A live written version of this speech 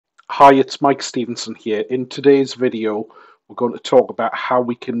Hi, it's Mike Stevenson here. In today's video, we're going to talk about how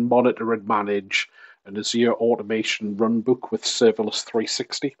we can monitor and manage an Azure Automation Runbook with Serverless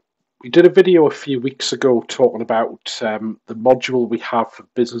 360. We did a video a few weeks ago talking about the module we have for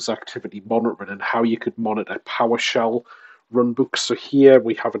business activity monitoring and how you could monitor PowerShell runbooks. So here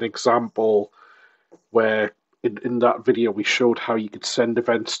we have an example where in that video we showed how you could send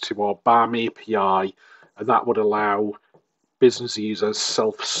events to our BAM API, and that would allow business users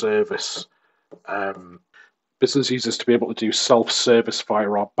business users to be able to do self-service via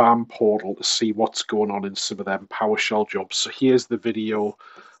our BAM portal to see what's going on in some of them PowerShell jobs. So here's the video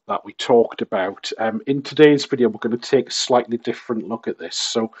that we talked about. In today's video, we're going to take a slightly different look at this.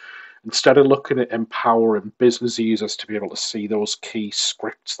 So instead of looking at empowering business users to be able to see those key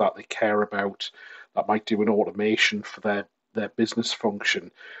scripts that they care about, that might do an automation for their business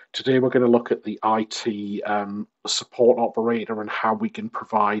function. Today we're going to look at the IT support operator and how we can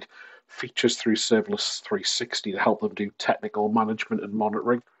provide features through Serverless 360 to help them do technical management and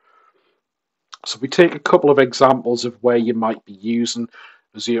monitoring. So we take a couple of examples of where you might be using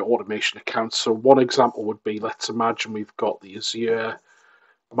Azure Automation accounts. So one example would be, let's imagine we've got the Azure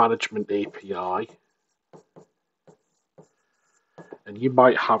Management API, and you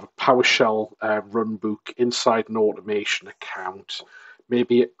might have a PowerShell runbook inside an automation account.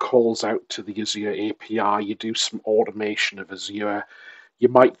 Maybe it calls out to the Azure API, you do some automation of Azure. You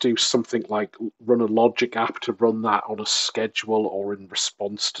might do something like run a logic app to run that on a schedule or in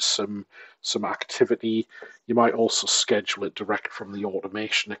response to some activity. You might also schedule it direct from the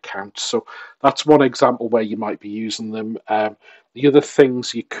automation account. So that's one example where you might be using them. The other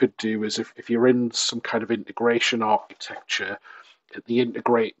things you could do is if you're in some kind of integration architecture. At the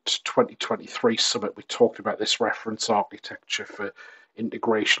Integrate 2023 Summit, we talked about this reference architecture for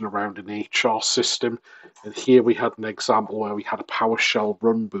integration around an HR system. And here we had an example where we had a PowerShell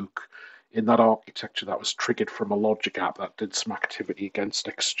runbook in that architecture that was triggered from a logic app that did some activity against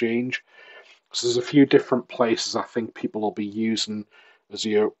Exchange. So there's a few different places I think people will be using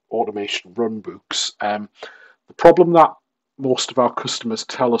Azure Automation runbooks. The problem that most of our customers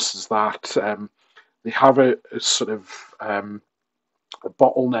tell us is that they have a sort of a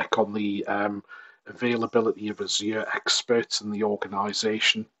bottleneck on the availability of Azure experts in the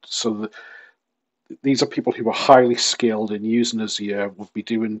organization. So these are people who are highly skilled in using Azure, would be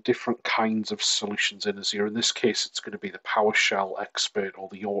doing different kinds of solutions in Azure. In this case, it's going to be the PowerShell expert or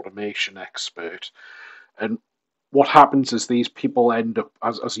the automation expert. And what happens is these people end up,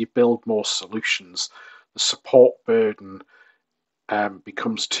 as you build more solutions, the support burden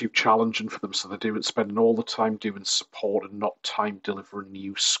becomes too challenging for them, so they're spending all the time doing support and not time delivering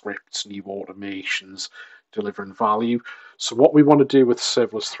new scripts, new automations, delivering value. So what we want to do with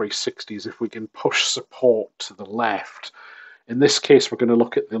Serverless 360 is if we can push support to the left. In this case, we're going to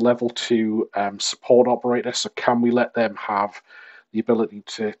look at the level 2 support operator. So can we let them have the ability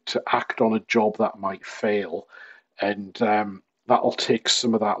to act on a job that might fail, and that'll take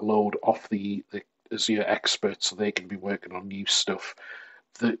some of that load off the Azure experts so they can be working on new stuff.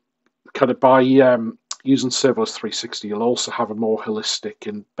 That kind of by using Serverless 360, you'll also have a more holistic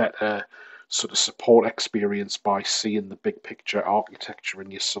and better sort of support experience by seeing the big picture architecture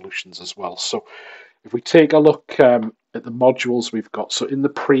in your solutions as well. So if we take a look at the modules we've got, so in the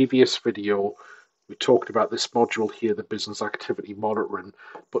previous video we talked about this module here, the business activity monitoring,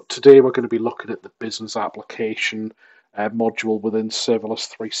 but today we're going to be looking at the business application module within Serverless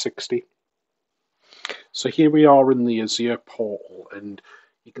 360. So here we are in the Azure portal, and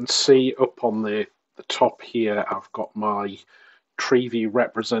you can see up on the top here, I've got my tree view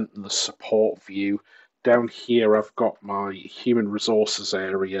representing the support view. Down here, I've got my human resources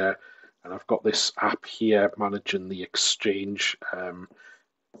area, and I've got this app here managing the Exchange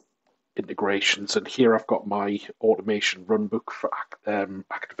integrations. And here I've got my automation runbook for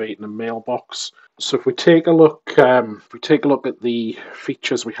activating a mailbox. So if we take a look, at the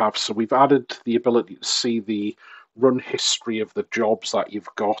features we have, so we've added the ability to see the run history of the jobs that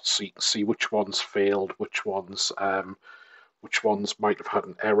you've got, so you can see which ones failed, which ones might have had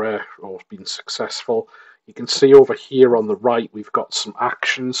an error or been successful. You can see over here on the right we've got some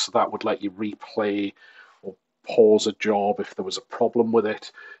actions, so that would let you replay or pause a job if there was a problem with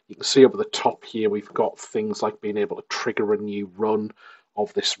it. You can see over the top here we've got things like being able to trigger a new run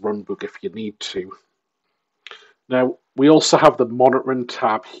of this runbook if you need to. Now we also have the monitoring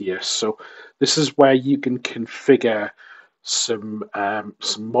tab here, so this is where you can configure some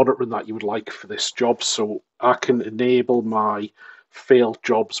monitoring that you would like for this job. So I can enable my failed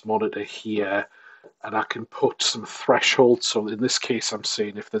jobs monitor here, and I can put some thresholds. So in this case, I'm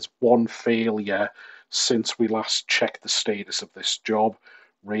saying if there's one failure since we last checked the status of this job,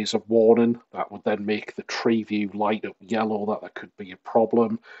 raise a warning that would then make the tree view light up yellow that there could be a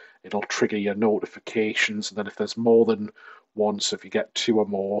problem. It'll trigger your notifications, and then if there's more than one, so if you get two or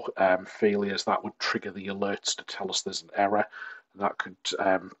more failures, that would trigger the alerts to tell us there's an error, and that could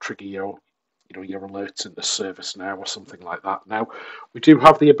trigger your alerts into ServiceNow or something like that. Now, we do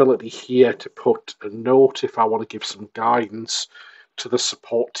have the ability here to put a note if I want to give some guidance to the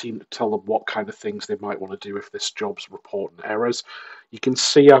support team to tell them what kind of things they might want to do if this job's reporting errors. You can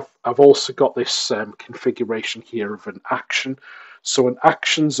see I've also got this configuration here of an action. So an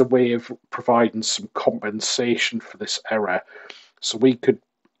action's a way of providing some compensation for this error. So we could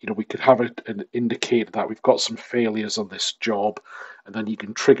have an indicator that we've got some failures on this job, and then you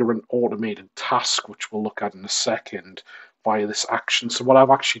can trigger an automated task, which we'll look at in a second, via this action. So what I've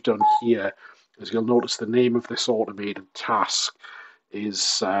actually done here is, you'll notice the name of this automated task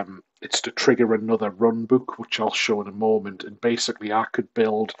is it's to trigger another runbook, which I'll show in a moment. And basically, I could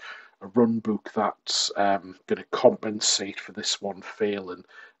build a runbook that's going to compensate for this one failing,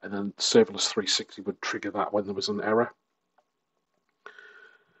 and then Serverless 360 would trigger that when there was an error.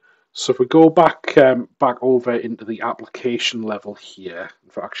 So if we go back over into the application level here, in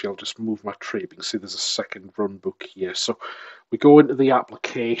fact, actually I'll just move my tree. You can see there's a second runbook here. So we go into the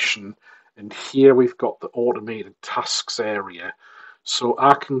application, and here we've got the automated tasks area. So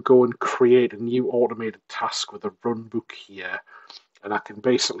I can go and create a new automated task with a runbook here, and I can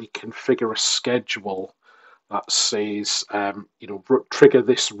basically configure a schedule that says, trigger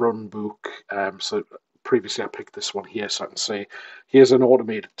this runbook. So previously I picked this one here, so I can say, here's an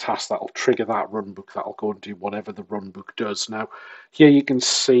automated task that'll trigger that runbook, that'll go and do whatever the runbook does. Now, here you can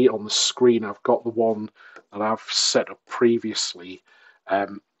see on the screen, I've got the one that I've set up previously.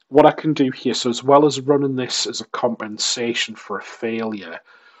 What I can do here, so as well as running this as a compensation for a failure,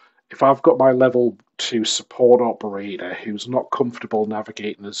 if I've got my level 2 support operator who's not comfortable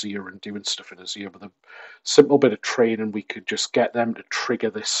navigating Azure and doing stuff in Azure, with a simple bit of training, we could just get them to trigger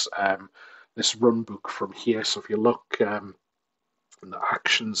this this runbook from here. So if you look in the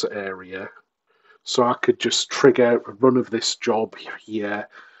actions area, so I could just trigger a run of this job here.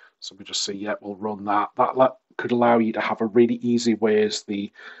 So we just say, yeah, we'll run that. That could allow you to have a really easy way as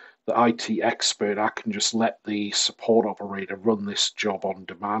the IT expert. I can just let the support operator run this job on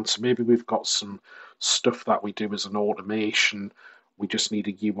demand. So maybe we've got some stuff that we do as an automation. We just need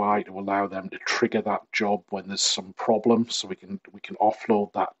a UI to allow them to trigger that job when there's some problem. So we can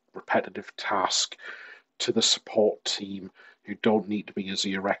offload that repetitive task to the support team who don't need to be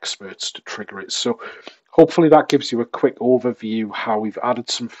Azure experts to trigger it. So hopefully that gives you a quick overview how we've added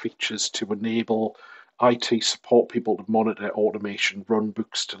some features to enable IT support people to monitor automation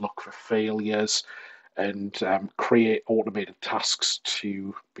runbooks to look for failures, and create automated tasks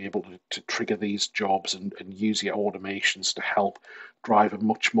to be able to trigger these jobs and use your automations to help drive a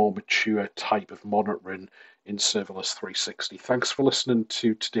much more mature type of monitoring in Serverless 360. Thanks for listening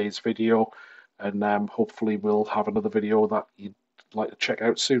to today's video, and hopefully we'll have another video that you'd like to check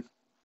out soon.